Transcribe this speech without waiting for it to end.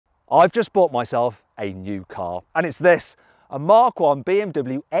I've just bought myself a new car, and it's this, a Mark 1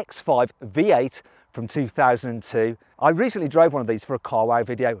 BMW X5 V8 from 2002. I recently drove one of these for a Car Wow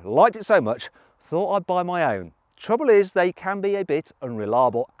video, liked it so much, thought I'd buy my own. Trouble is, they can be a bit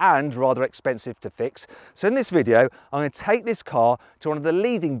unreliable and rather expensive to fix. So in this video, I'm going to take this car to one of the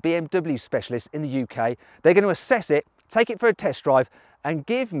leading BMW specialists in the UK. They're going to assess it, take it for a test drive, and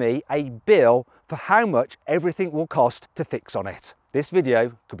give me a bill for how much everything will cost to fix on it. This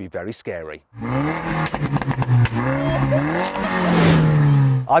video could be very scary.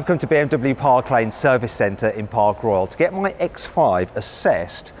 I've come to BMW Park Lane Service Centre in Park Royal to get my X5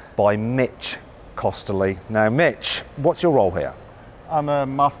 assessed by Mitch Costerly. Now Mitch, what's your role here? I'm a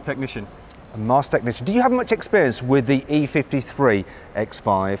master technician. A master technician. Do you have much experience with the E53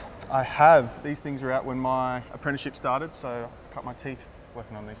 X5? I have. These things were out when my apprenticeship started, so I cut my teeth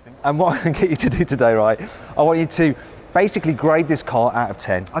working on these things. And what I'm going to get you to do today, right, I want you to basically grade this car out of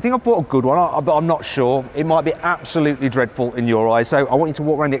 10. I think I've bought a good one, but I'm not sure. It might be absolutely dreadful in your eyes. So I want you to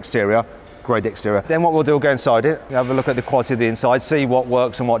walk around the exterior, grade the exterior. Then what we'll do, we'll go inside it, have a look at the quality of the inside, see what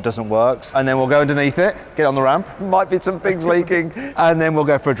works and what doesn't work. And then we'll go underneath it, get on the ramp. Might be some things leaking. And then we'll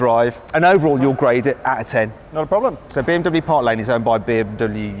go for a drive. And overall, you'll grade it out of 10. Not a problem. So BMW Park Lane is owned by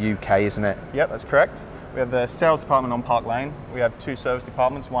BMW UK, isn't it? Yep, that's correct. We have the sales department on Park Lane. We have two service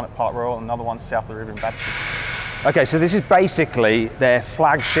departments, one at Park Royal and another one south of the river in Battersea. Okay, so this is basically their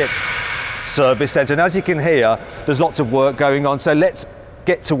flagship service centre. And as you can hear, there's lots of work going on. So let's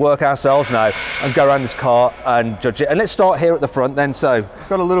get to work ourselves now and go around this car and judge it. And let's start here at the front then. So,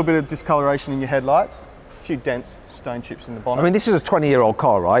 got a little bit of discoloration in your headlights, a few dents, stone chips in the bonnet. I mean, this is a 20-year-old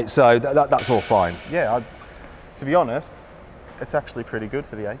car, right? So that's all fine. Yeah, to be honest, it's actually pretty good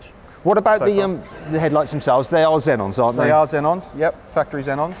for the age. What about the headlights themselves? They are Xenons, aren't they? They are Xenons, yep, factory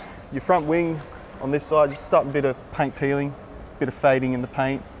Xenons. Your front wing on this side, just starting a bit of paint peeling, bit of fading in the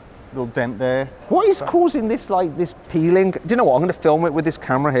paint, little dent there. What is causing this, this peeling? Do you know what? I'm going to film it with this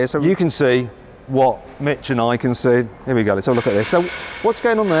camera here so you can see what Mitch and I can see. Here we go, let's have a look at this. So what's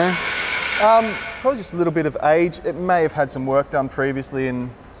going on there? Probably just a little bit of age. It may have had some work done previously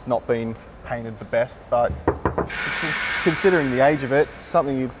and it's not been painted the best, but considering the age of it,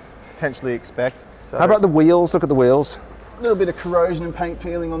 something you'd potentially expect. So, how about the wheels? Look at the wheels. A little bit of corrosion and paint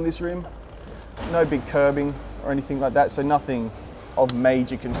peeling on this rim. No big curbing or anything like that, so nothing of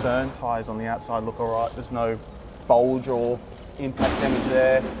major concern. Tyres on the outside look all right. There's no bulge or impact damage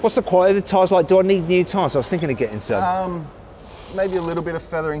there. What's the quality of the tyres like? Do I need new tyres? I was thinking of getting some. Maybe a little bit of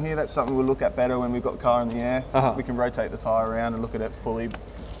feathering here. That's something we'll look at better when we've got the car in the air. We can rotate the tyre around and look at it fully,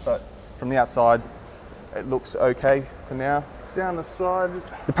 but from the outside, it looks okay for now. Down the side.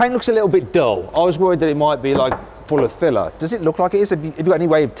 The paint looks a little bit dull. I was worried that it might be full of filler. Does it look like it is? Have you got any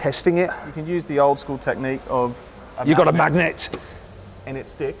way of testing it? You can use the old school technique of you got a magnet. And it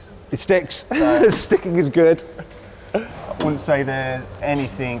sticks. It sticks. So, sticking is good. I wouldn't say there's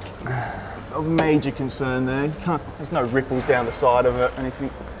anything of major concern there. There's no ripples down the side of it. And if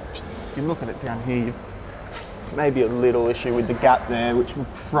you look at it down here, you've maybe a little issue with the gap there, which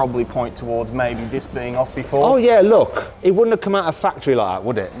would probably point towards maybe this being off before. Oh yeah, look. It wouldn't have come out of factory like that,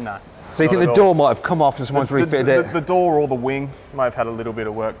 would it? No. So you think the door might have come off and someone's refitted it? The door or the wing might have had a little bit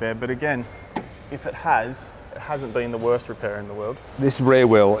of work there, but again, if it hasn't been the worst repair in the world. This rear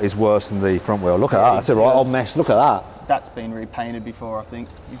wheel is worse than the front wheel. Look at that, that's a right old mess. Look at that. That's been repainted before, I think.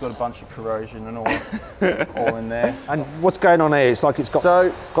 You've got a bunch of corrosion and all in there. And what's going on here? It's like it's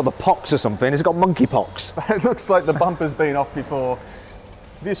got the pox or something. Has it got monkey pox? It looks like the bumper's been off before.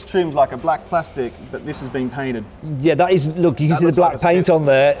 This trim's like a black plastic, but this has been painted. Yeah, that is, look, you can see the black paint on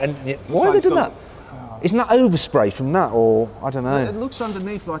there. And why have they done that? Isn't that overspray from that, or I don't know? It looks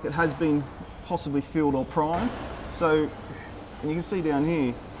underneath like it has been possibly filled or primed. So, and you can see down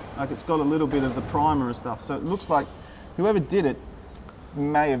here, like it's got a little bit of the primer and stuff. So it looks like whoever did it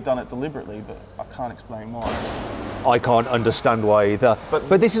may have done it deliberately, but I can't explain why. I can't understand why either.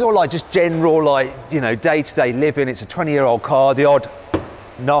 But this is all just general, day-to-day living. It's a 20-year-old car, the odd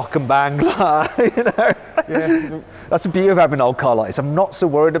knock and bang, Yeah. That's the beauty of having an old car like this. I'm not so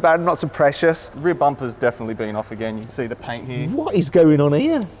worried about it, not so precious. The rear bumper's definitely been off again. You can see the paint here. What is going on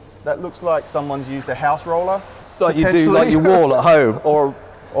here? That looks like someone's used a house roller. Like you do, like your wall at home.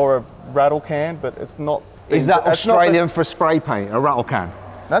 or a rattle can, but it's not. Is that Australian for spray paint, a rattle can?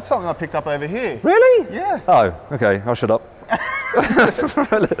 That's something I picked up over here. Really? Yeah. Oh, okay, I'll shut up.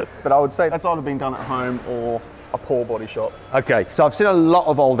 But I would say that's either been done at home or a poor body shop. Okay, so I've seen a lot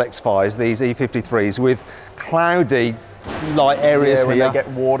of old X5s, these E53s, with cloudy light areas here. When they get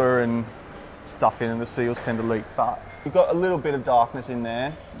water and stuff in and the seals tend to leak. But you've got a little bit of darkness in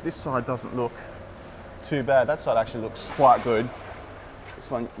there. This side doesn't look too bad. That side actually looks quite good. This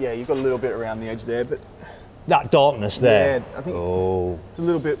one, yeah, you've got a little bit around the edge there, but That darkness there. yeah, I think Oh. it's a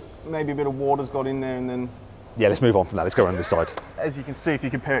little bit, maybe a bit of water's got in there, and then Yeah, let's move on from that. Let's go around this side. as you can see, if you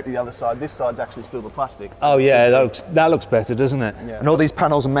compare it to the other side, this side's actually still the plastic. Oh yeah, that looks better, doesn't it? Yeah. And all these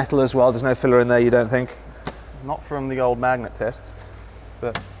panels are metal as well. There's no filler in there, you don't think? Not from the old magnet tests,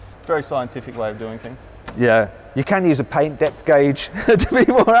 but it's a very scientific way of doing things. Yeah. You can use a paint depth gauge to be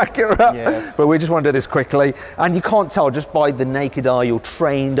more accurate, Yes. but we just want to do this quickly. And you can't tell just by the naked eye, your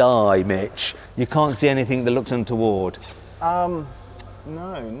trained eye, Mitch. You can't see anything that looks untoward. No,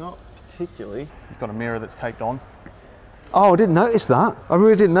 not particularly. You've got a mirror that's taped on. Oh, I didn't notice that. I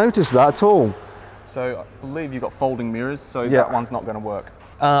really didn't notice that at all. So I believe you've got folding mirrors, so Yeah. that one's not going to work.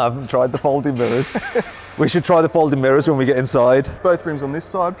 I haven't tried the folding mirrors. We should try the folding mirrors when we get inside. Both rims on this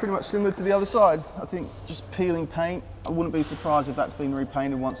side, pretty much similar to the other side. I think just peeling paint, I wouldn't be surprised if that's been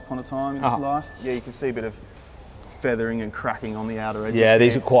repainted once upon a time in its life. Yeah, you can see a bit of feathering and cracking on the outer edges. Yeah,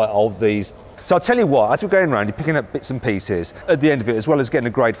 these are here. quite old, these. So I'll tell you what, as we're going around, you're picking up bits and pieces. At the end of it, as well as getting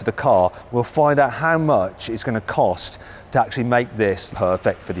a grade for the car, we'll find out how much it's going to cost to actually make this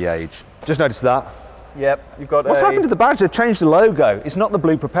perfect for the age. Just noticed that. Yep, you've got What's happened to the badge? They've changed the logo. It's not the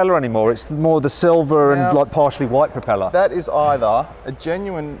blue propeller anymore, it's more the silver Now- and like partially white propeller. That is either a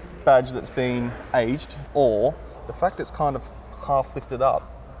genuine badge that's been aged, or the fact it's kind of half lifted up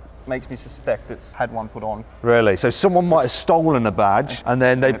makes me suspect it's had one put on. Really? So someone might have stolen a badge and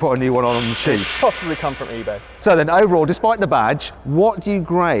then they put a new one on the sheet. Possibly come from eBay. So then overall, despite the badge, what do you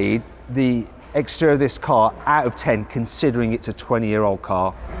grade the exterior of this car out of 10 considering it's a 20-year-old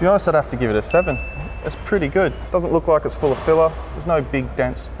car? To be honest, I'd have to give it a 7. It's pretty good. Doesn't look like it's full of filler. There's no big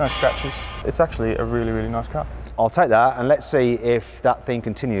dents, no scratches. It's actually a really, really nice car. I'll take that and let's see if that theme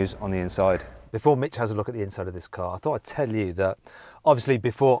continues on the inside. Before Mitch has a look at the inside of this car, I thought I'd tell you that obviously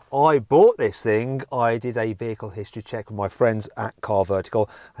before I bought this thing, I did a vehicle history check with my friends at Car Vertical,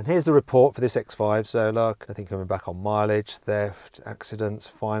 and here's the report for this X5. So look, I think coming back on mileage, theft, accidents,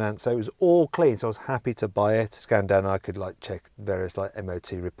 finance, so it was all clean, so I was happy to buy it. Scan down, I could like check various like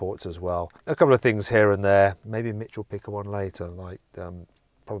MOT reports as well. A couple of things here and there, maybe Mitch will pick up one later, like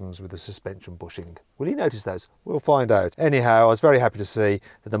problems with the suspension bushing. Will you notice those? We'll find out. Anyhow, I was very happy to see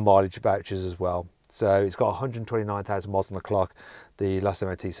that the mileage vouchers as well. So it's got 129,000 miles on the clock. The last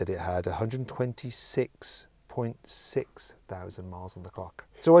MOT said it had 126.6 thousand miles on the clock.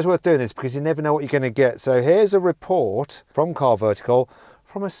 It's always worth doing this because you never know what you're going to get. So here's a report from Car Vertical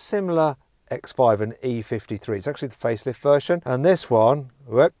from a similar X5 and E53. It's actually the facelift version, and this one,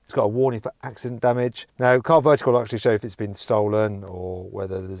 whoop, it's got a warning for accident damage. Now, Car Vertical will actually show if it's been stolen or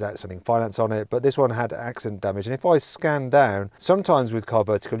whether there's outstanding finance on it, but this one had accident damage. And if I scan down, sometimes with Car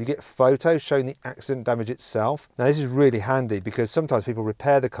Vertical, you get photos showing the accident damage itself. Now, this is really handy because sometimes people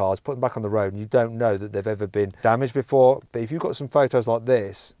repair the cars, put them back on the road, and you don't know that they've ever been damaged before. But if you've got some photos like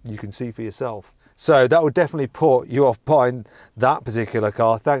this, you can see for yourself. So that would definitely put you off buying that particular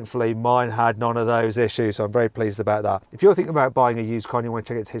car. Thankfully, mine had none of those issues, so I'm very pleased about that. If you're thinking about buying a used car and you want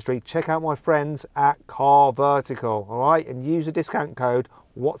to check its history, check out my friends at Car Vertical, all right? And use the discount code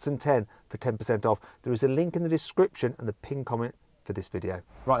Watson10 for 10% off. There is a link in the description and the pinned comment for this video.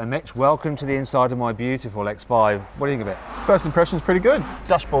 Right then, Mitch, welcome to the inside of my beautiful X5. What do you think of it? First impression's pretty good.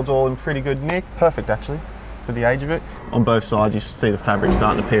 Dashboard's all in pretty good nick. Perfect, actually, for the age of it. On both sides, you see the fabric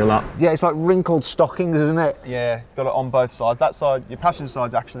starting to peel up. Yeah, it's like wrinkled stockings, isn't it? Yeah, got it on both sides. That side, your passenger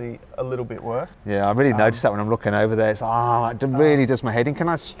side's actually a little bit worse. Yeah, I really noticed that when I'm looking over there. It's it really does my head in. Can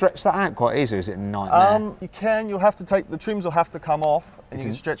I stretch that out quite easily? Is it a nightmare? You can. You'll have to take the trims. Will have to come off, and you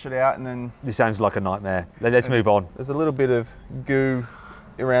can stretch it out, and then This sounds like a nightmare. Let's move on. there's a little bit of goo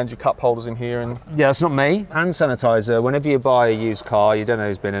around your cup holders in here, and Yeah, it's not me. Hand sanitizer. Whenever you buy a used car, you don't know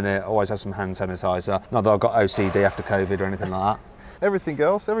who's been in it. Always have some hand sanitizer. Not that I've got OCD after COVID or anything like that. everything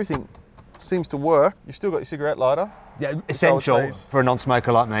else, everything seems to work. You've still got your cigarette lighter. Yeah, essential say is- for a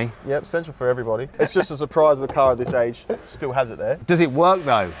non-smoker like me. Yep, essential for everybody. It's just a surprise the car at this age still has it there. Does it work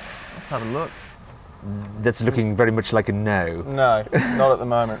though? Let's have a look. That's looking very much like a no. No, not at the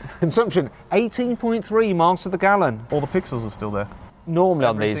moment. Consumption 18.3 miles to the gallon. All the pixels are still there. Normally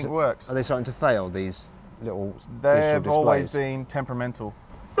on these, Everything works. are they starting to fail? These little They've digital always displays? been temperamental.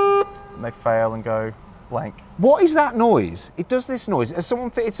 And they fail and go blank. What is that noise? It does this noise. Has someone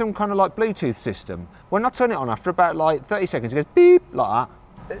fitted some kind of like Bluetooth system? When I turn it on after about like 30 seconds, it goes beep like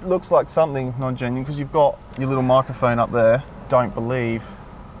that. It looks like something non-genuine because you've got your little microphone up there. Don't believe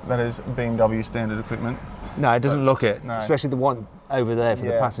that is BMW standard equipment. No, it doesn't look it. no. Especially the one over there for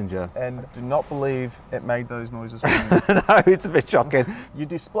the passenger. And do not believe it made those noises. For you. No, it's a bit shocking. Your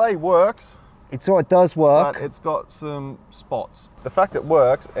display works, It does work. but it's got some spots. The fact it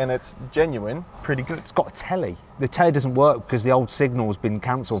works and it's genuine, pretty good. It's got a telly. The telly doesn't work because the old signal's been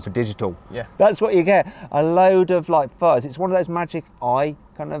cancelled for digital. Yeah. That's what you get. A load of like fuzz. It's one of those magic eye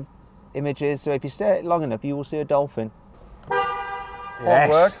kind of images. So if you stare at it long enough, you will see a dolphin. It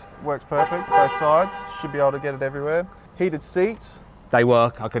works perfect, both sides. Should be able to get it everywhere. Heated seats. They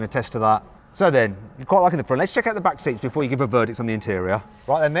work, I can attest to that. So then, you're quite liking the front. Let's check out the back seats before you give a verdict on the interior.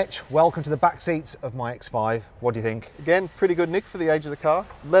 Right then, Mitch, welcome to the back seats of my X5. What do you think? Again, pretty good nick for the age of the car.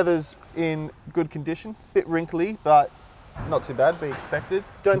 Leather's in good condition. It's a bit wrinkly, but not too bad, be expected.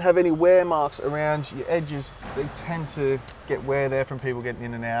 Don't have any wear marks around your edges. They tend to get wear there from people getting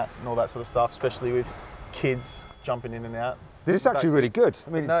in and out and all that sort of stuff, especially with kids jumping in and out. This is actually really good.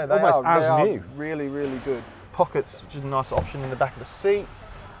 I mean, it's they almost are, as they new. are really, really good. Pockets, which is a nice option in the back of the seat.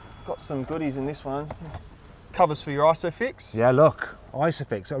 Got some goodies in this one. Covers for your ISOFIX. Yeah, look,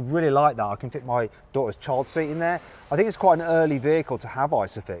 ISOFIX. I really like that. I can fit my daughter's child seat in there. I think it's quite an early vehicle to have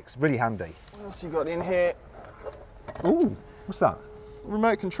ISOFIX. Really handy. What else you got in here? Ooh, what's that?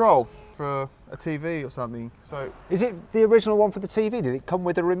 Remote control for a TV or something. So Is it the original one for the TV? Did it come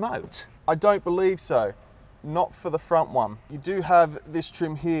with a remote? I don't believe so. Not for the front one. You do have this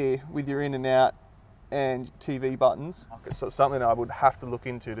trim here with your in and out and TV buttons. So it's something I would have to look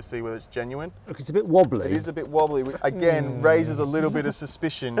into to see whether it's genuine. Look, it's a bit wobbly. It is a bit wobbly, which again raises a little bit of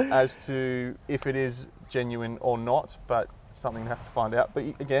suspicion as to if it is genuine or not, but it's something you have to find out. But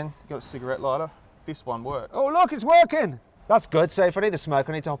again, you've got a cigarette lighter. This one works. Oh, look, it's working. That's good. So if I need a smoke,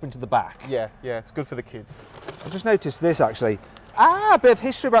 I need to hop into the back. Yeah, it's good for the kids. I just noticed this actually. A bit of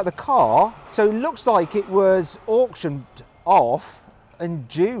history about the car. So it looks like it was auctioned off in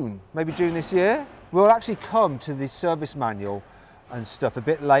June, maybe June this year. We'll actually come to the service manual and stuff a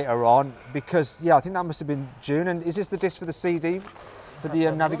bit later on because, yeah, I think that must have been June. And is this the disc for the CD, for the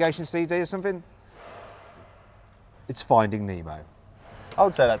navigation CD or something? It's Finding Nemo. I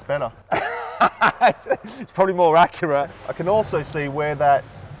would say that's better. It's probably more accurate. I can also see where that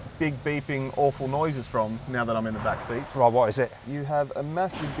big beeping awful noise is from now that I'm in the back seats. Right, what is it? You have a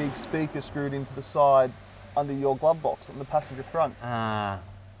massive big speaker screwed into the side under your glove box on the passenger front.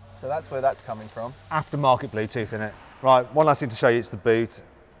 So that's where that's coming from. Aftermarket Bluetooth in it. Right, one last thing to show you, it's the boot.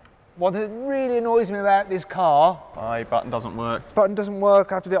 What really annoys me about this car, Your button doesn't work. button doesn't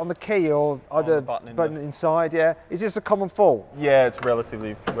work, I have to do it on the key or either button inside, yeah. Is this a common fault? Yeah, it's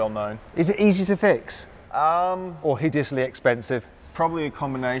relatively well known. Is it easy to fix? Or hideously expensive? Probably a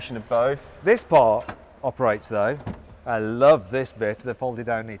combination of both. This part operates though. I love this bit, the folded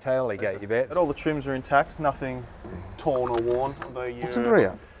down the tail gate bit. And all the trims are intact, nothing torn or worn. What's under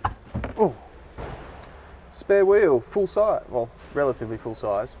here? Oh. Spare wheel, full size, well, relatively full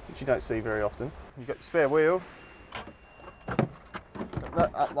size, which you don't see very often. You've got your spare wheel, got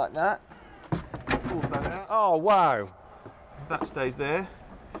that up like that, pulls that out, Oh, wow. that stays there,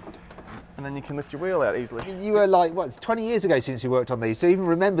 and then you can lift your wheel out easily. You were like, what, it's 20 years ago since you worked on these, so even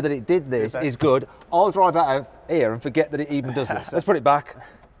remember that it did this is good. I'll drive out of here and forget that it even does this. Let's put it back.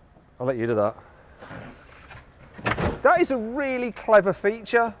 I'll let you do that. That is a really clever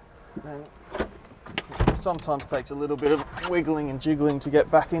feature. And it sometimes takes a little bit of wiggling and jiggling to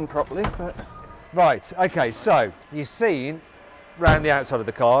get back in properly, but... Right, okay, so you've seen round the outside of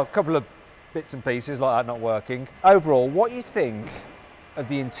the car, a couple of bits and pieces like that not working. Overall, what do you think of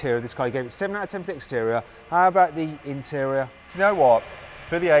the interior of this car? You gave it 7 out of 10 for the exterior. How about the interior? Do you know what?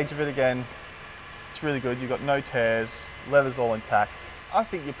 For the age of it again, it's really good. You've got no tears, leather's all intact. I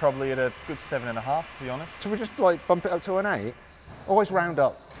think you're probably at a good 7.5, to be honest. Should we just like bump it up to an 8? Always round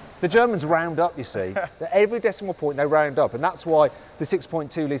up. The Germans round up, you see. At every decimal point they round up, and that's why the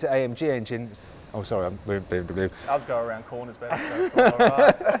 6.2 litre AMG engine. Oh, sorry, we're in BMW. Ours go around corners better, so it's all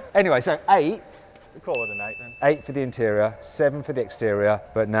right. Anyway, so 8. We call it an 8 then. 8 for the interior, 7 for the exterior,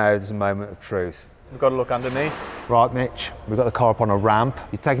 but now there's a moment of truth. We've got to look underneath. Right, Mitch, we've got the car up on a ramp.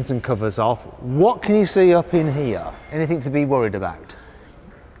 You've taken some covers off. What can you see up in here? Anything to be worried about?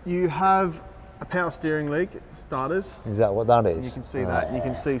 You have a power steering lead, starters. Is that what that is? You can see that. You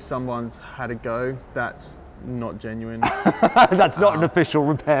can see someone's had a go. That's not genuine. That's not an official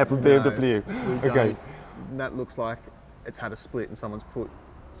repair from BMW. We Okay. don't. That looks like it's had a split and someone's put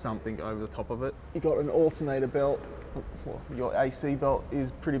something over the top of it. You got an alternator belt. Well, your AC belt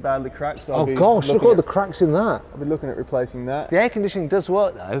is pretty badly cracked. So Oh gosh, look at all the cracks in that. I'll be looking at replacing that. The air conditioning does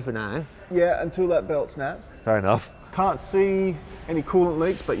work though for now. Yeah, until that belt snaps. Fair enough. Can't see any coolant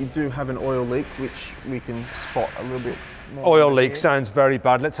leaks, but you do have an oil leak, which we can spot a little bit more. Oil leak sounds very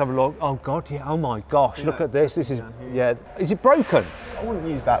bad. Let's have a look. Oh God, yeah. Oh my gosh, See look that? at this. This is, yeah. Is it broken? I wouldn't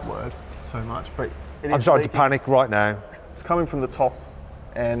use that word so much, but it is I'm starting to leaking. panic right now. It's coming from the top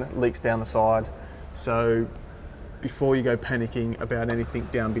and leaks down the side. So before you go panicking about anything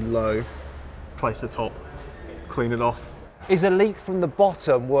down below, place the top, clean it off. Is a leak from the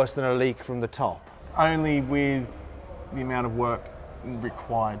bottom worse than a leak from the top? Only with the amount of work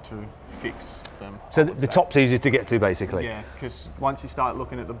required to fix them. So the top's easier to get to, basically? Yeah, because once you start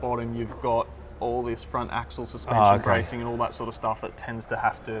looking at the bottom, you've got all this front axle suspension bracing and all that sort of stuff that tends to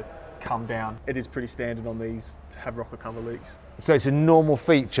have to come down. It is pretty standard on these to have rocker cover leaks. So it's a normal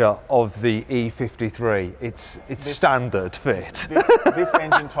feature of the E53. It's standard fit. This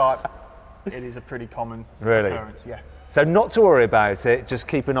engine type, it is a pretty common occurrence, yeah. So not to worry about it, just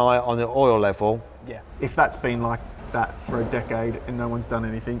keep an eye on the oil level. Yeah, if that's been like that for a decade and no one's done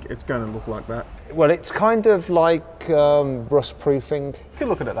anything, it's going to look like that. Well, it's kind of like rust proofing. You can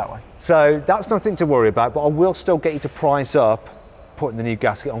look at it that way. So that's nothing to worry about, but I will still get you to price up putting the new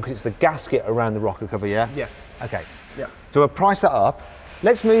gasket on, because it's the gasket around the rocker cover, yeah? Yeah. Okay. Yeah. So we'll price that up.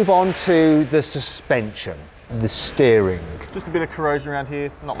 Let's move on to the suspension, the steering. Just a bit of corrosion around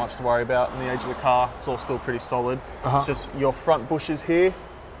here, not much to worry about. On the edge of the car, it's all still pretty solid. It's just your front bushes here.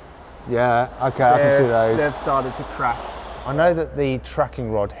 Yeah, okay, I can see those. They've started to crack. I know that the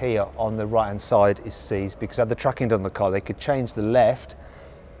tracking rod here on the right hand side is seized, because had the tracking done on the car, they could change the left,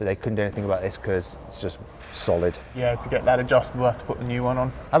 but they couldn't do anything about this because it's just solid. Yeah, to get that adjusted, we'll have to put the new one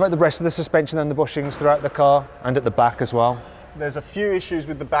on. How about the rest of the suspension and the bushings throughout the car and at the back as well? There's a few issues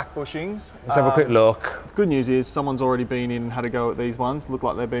with the back bushings. Let's have a quick look. Good news is someone's already been in and had a go at these ones. Look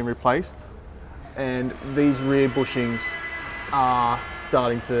like they've been replaced. And these rear bushings are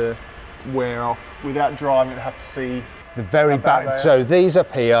starting to wear off. Without driving, you'd have to see the very back. So these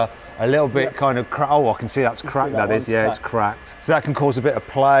up here, a little bit kind of oh, I can see that's cracked. That is, yeah, it's cracked. So that can cause a bit of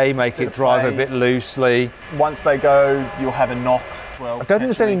play, make it drive a bit loosely. Once they go, you'll have a knock. Well, I don't think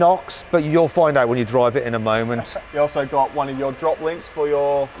there's any knocks, but you'll find out when you drive it in a moment. You also got one of your drop links for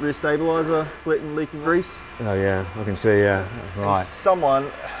your rear stabiliser split and leaking grease. Oh yeah, I can see, yeah, right. And someone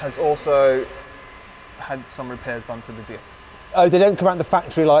has also had some repairs done to the diff. Oh, they don't come out of the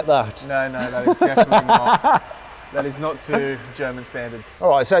factory like that? No, that is definitely not. That is not to German standards. All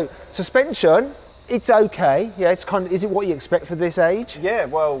right, so suspension, it's okay. Yeah, it's kind of, is it what you expect for this age? Yeah,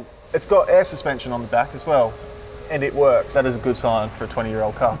 well, it's got air suspension on the back as well, and it works. That is a good sign for a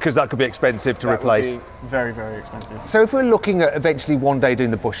 20-year-old car. Because that could be expensive to replace. Would be very, very expensive. So if we're looking at eventually one day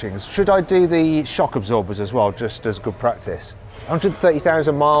doing the bushings, should I do the shock absorbers as well, just as good practice?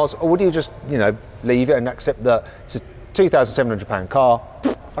 130,000 miles, or would you just, you know, leave it and accept that it's a £2,700 car?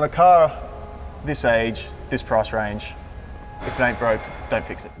 On a car this age, this price range, if it ain't broke, don't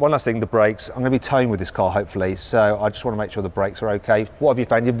fix it. One last thing, the brakes. I'm going to be towing with this car, hopefully, so I just want to make sure the brakes are okay. What have you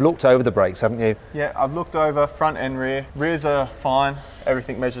found? You've looked over the brakes, haven't you? Yeah, I've looked over front and rear. Rears are fine.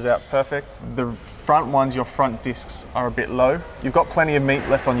 Everything measures out perfect. The front ones, your front discs are a bit low. You've got plenty of meat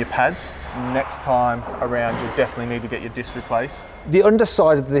left on your pads. Next time around, you'll definitely need to get your disc replaced. The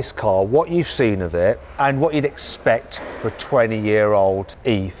underside of this car, what you've seen of it, and what you'd expect for a 20-year-old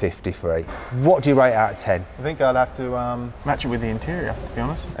E53. What do you rate out of 10? I think I'd have to match it with the interior, to be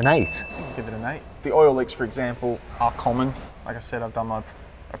honest. An 8? I think I'd give it an 8. The oil leaks, for example, are common. Like I said, I've done my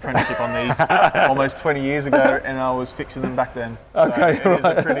apprenticeship on these almost 20 years ago, and I was fixing them back then. Okay, so it is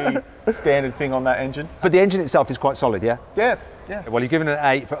a pretty standard thing on that engine. But the engine itself is quite solid, yeah? Yeah. Well, you're giving it an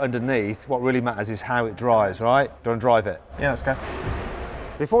 8 for underneath. What really matters is how it drives, right? Do you want to drive it? Yeah, let's go.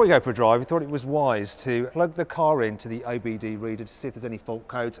 Before we go for a drive, we thought it was wise to plug the car into the OBD reader to see if there's any fault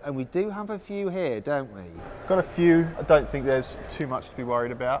codes, and we do have a few here, don't we? Got a few. I don't think there's too much to be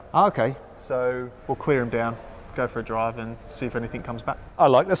worried about. Okay. So we'll clear them down, go for a drive and see if anything comes back. I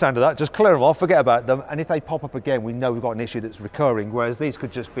like the sound of that. Just clear them off, forget about them, and if they pop up again, we know we've got an issue that's recurring, whereas these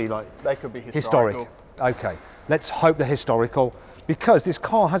could just be like... They could be historical. Okay, let's hope they're historical, because this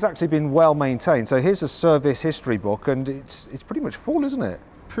car has actually been well maintained. So here's a service history book, and it's pretty much full, isn't it?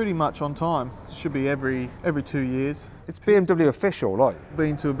 Pretty much on time. It should be every 2 years. It's BMW official, like.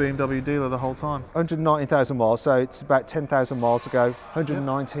 Been to a BMW dealer the whole time. 119,000 miles, so it's about 10,000 miles ago.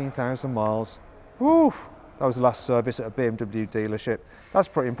 119,000 miles. Woo! That was the last service at a BMW dealership. That's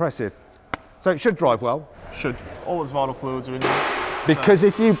pretty impressive. So it should drive well. Should. All its vital fluids are in there. Because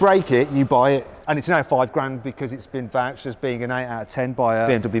if you break it, you buy it. And it's now £5,000 because it's been vouched as being an 8 out of 10 by a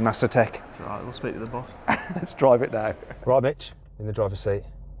BMW Mastertech. That's all right, we'll speak to the boss. Let's drive it now. Right, Mitch, in the driver's seat.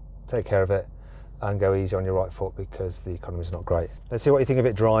 Take care of it and go easy on your right foot because the economy's not great. Let's see what you think of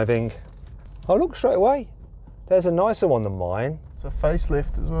it driving. Oh, look, straight away. There's a nicer one than mine. It's a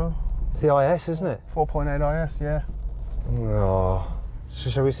facelift as well. It's the IS, isn't it? 4.8 IS, yeah. Oh, so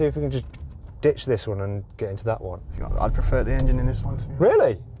shall we see if we can just ditch this one and get into that one? I'd prefer the engine in this one too.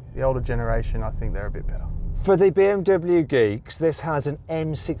 Really? The older generation, I think they're a bit better. For the BMW geeks, this has an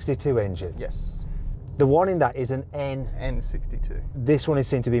M62 engine. Yes. The one in that is an N62. This one is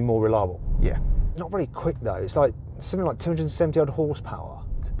seen to be more reliable. Yeah. Not very quick though. It's like something like 270 odd horsepower.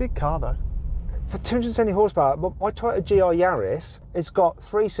 It's a big car though. For 270 horsepower, but my Toyota GR Yaris, it's got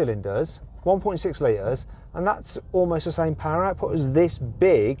 3 cylinders, 1.6 litres, and that's almost the same power output as this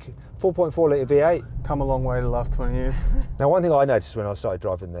big 4.4 litre V8. Come a long way the last 20 years. Now, one thing I noticed when I started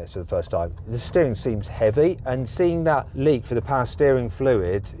driving this for the first time, the steering seems heavy, and seeing that leak for the power steering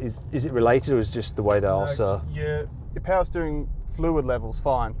fluid, is it related, or is it just the way they are, sir? Your power steering fluid level's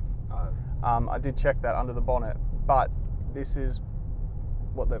fine. I did check that under the bonnet, but this is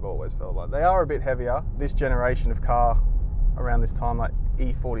what they've always felt like. They are a bit heavier. This generation of car around this time, like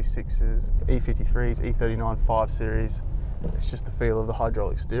E46s, E53s, E39 5 Series, it's just the feel of the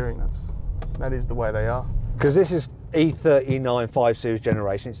hydraulic steering. That is the way they are. Because this is E39 5 Series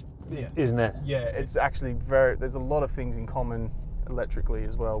generation, isn't it? Yeah, it's actually there's a lot of things in common electrically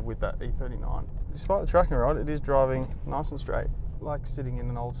as well with that E39. Despite the tracking rod, it is driving nice and straight, like sitting in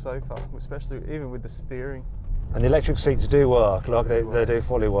an old sofa, especially even with the steering. And the electric seats do work, like they do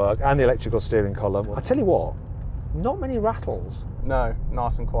fully work, and the electrical steering column. I tell you what, not many rattles. No,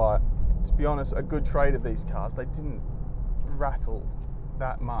 nice and quiet. To be honest, a good trade of these cars, they didn't rattle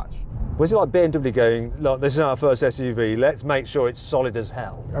that much. Was it like BMW going, look, this is our first SUV, let's make sure it's solid as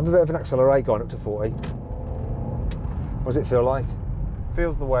hell? Have a bit of an accelerate going up to 40. What does it feel like?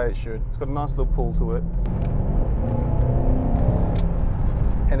 Feels the way it should. It's got a nice little pull to it.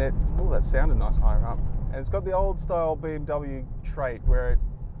 And that sounded nice higher up. And it's got the old style BMW trait where it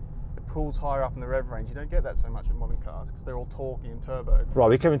pulls higher up in the rev range. You don't get that so much with modern cars because they're all torquey and turbo. Right,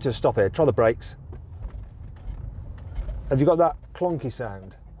 we're coming to a stop here. Try the brakes. Have you got that clunky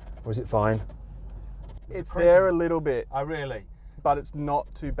sound, or is it fine? It's there a little bit. Oh, really? But it's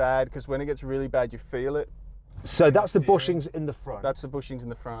not too bad because when it gets really bad, you feel it. So that's the bushings in the front. That's the bushings in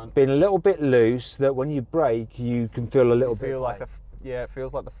the front. Being a little bit loose, that when you brake, you can feel a little bit. It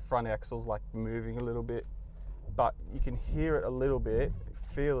feels like the front axle's like moving a little bit, but you can hear it a little bit,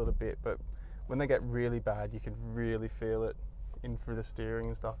 feel it a bit, but when they get really bad, you can really feel it in through the steering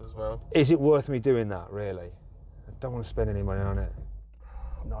and stuff as well. Is it worth me doing that, really? I don't want to spend any money on it.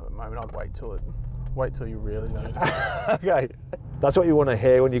 Not at the moment. I'd wait till you really know. Okay, that's what you want to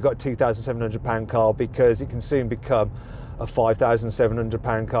hear when you've got a £2,700 car, because it can soon become a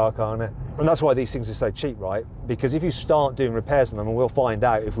 £5,700 car, can't it? And that's why these things are so cheap, right? Because if you start doing repairs on them, and we'll find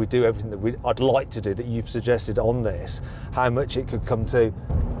out if we do everything that I'd like to do that you've suggested on this, how much it could come to.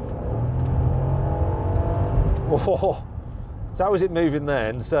 Oh, so how was it moving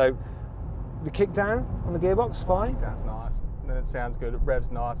then? So the kick down on the gearbox, fine? That's nice. And then it sounds good. It revs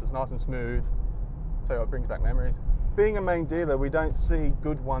nice. It's nice and smooth. So it brings back memories. Being a main dealer, we don't see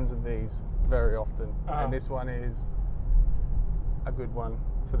good ones of these very often, and this one is a good one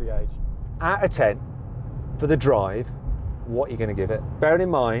for the age. Out of 10 for the drive, what are you going to give it? Bearing in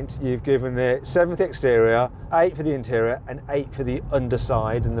mind you've given it 7 for the exterior, 8 for the interior, and 8 for the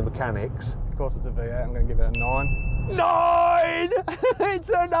underside and the mechanics. Of course it's a V8, I'm going to give it a 9. 9! It's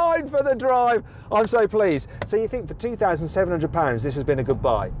a 9 for the drive. I'm so pleased. So you think for £2,700 this has been a good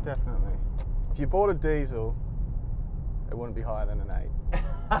buy? Definitely. If you bought a diesel, it wouldn't be higher than an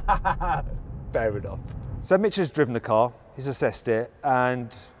 8. Fair enough. So Mitch has driven the car, he's assessed it,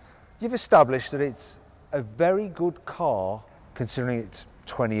 and you've established that it's a very good car considering it's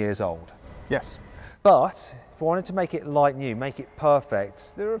 20 years old. Yes. But if I wanted to make it like new, make it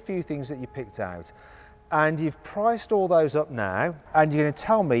perfect, there are a few things that you picked out. And you've priced all those up now, and you're going to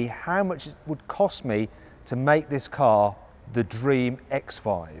tell me how much it would cost me to make this car the Dream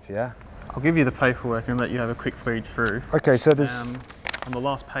X5, yeah? I'll give you the paperwork and let you have a quick read through. Okay, so there's... on the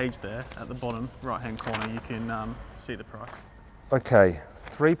last page there, at the bottom right-hand corner, you can see the price. Okay,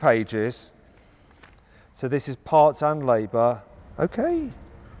 3 pages. So this is parts and labour. Okay.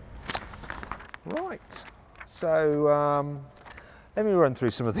 Right. So let me run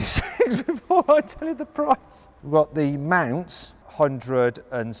through some of these things before I tell you the price. We've got the mounts,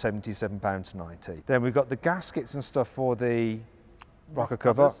 £177.90. Then we've got the gaskets and stuff for the rocker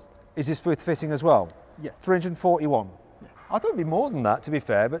cover. Covers. Is this with fitting as well? Yeah. 341. Yeah. I thought it'd be more than that, to be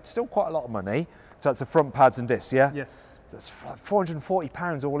fair, but still quite a lot of money. So that's the front pads and discs, yeah? Yes. That's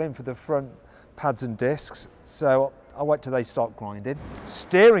 £440 all in for the front pads and discs. So I'll wait till they start grinding.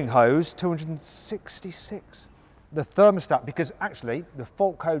 Steering hose, 266. The thermostat, because actually the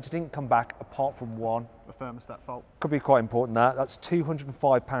fault codes didn't come back apart from one. The thermostat fault. Could be quite important that. That's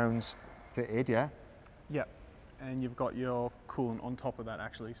 £205 fitted, yeah? Yeah. and you've got your coolant on top of that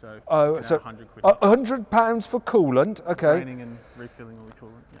actually. So so 100 quid. £100 for coolant, okay. Draining and refilling all the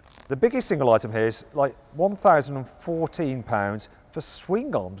coolant, yes. The biggest single item here is like £1,014 for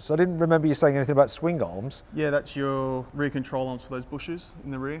swing arms. I didn't remember you saying anything about swing arms. Yeah, that's your rear control arms for those bushes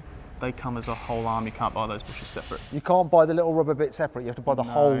in the rear. They come as a whole arm, you can't buy those bushes separate. You can't buy the little rubber bit separate, you have to buy the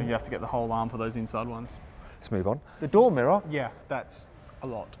whole... You have to get the whole arm for those inside ones. Let's move on. The door mirror? Yeah, that's a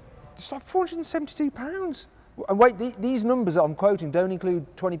lot. It's like £472. And wait, these numbers that I'm quoting don't include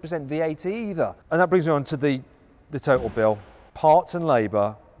 20% VAT either. And that brings me on to the total bill. Parts and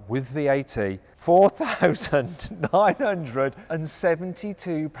labour with VAT,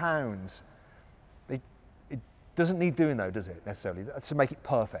 £4,972. It doesn't need doing though, does it, necessarily? That's to make it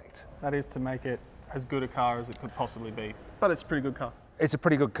perfect. That is to make it as good a car as it could possibly be. But it's a pretty good car. It's a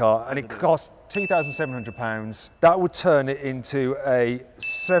pretty good car, and it costs £2,700. That would turn it into a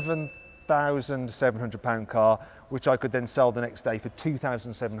 £7,700 car, which I could then sell the next day for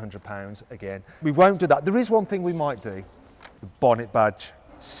 £2,700 again. We won't do that. There is one thing we might do. The bonnet badge,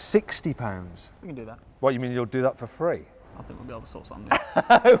 £60. We can do that. What, you mean you'll do that for free? I think we'll be able to sort something.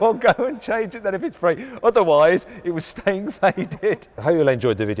 We'll go and change it then if it's free. Otherwise, it was staying faded. I hope you all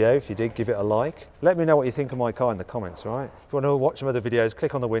enjoyed the video. If you did, give it a like. Let me know what you think of my car in the comments, all right? If you want to watch some other videos,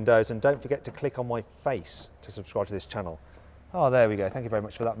 click on the windows and don't forget to click on my face to subscribe to this channel. Oh, there we go. Thank you very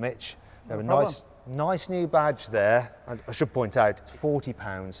much for that, Mitch. You have a nice new badge there. And I should point out, it's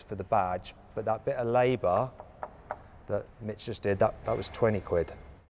 £40 for the badge, but that bit of labour that Mitch just did, that was 20 quid.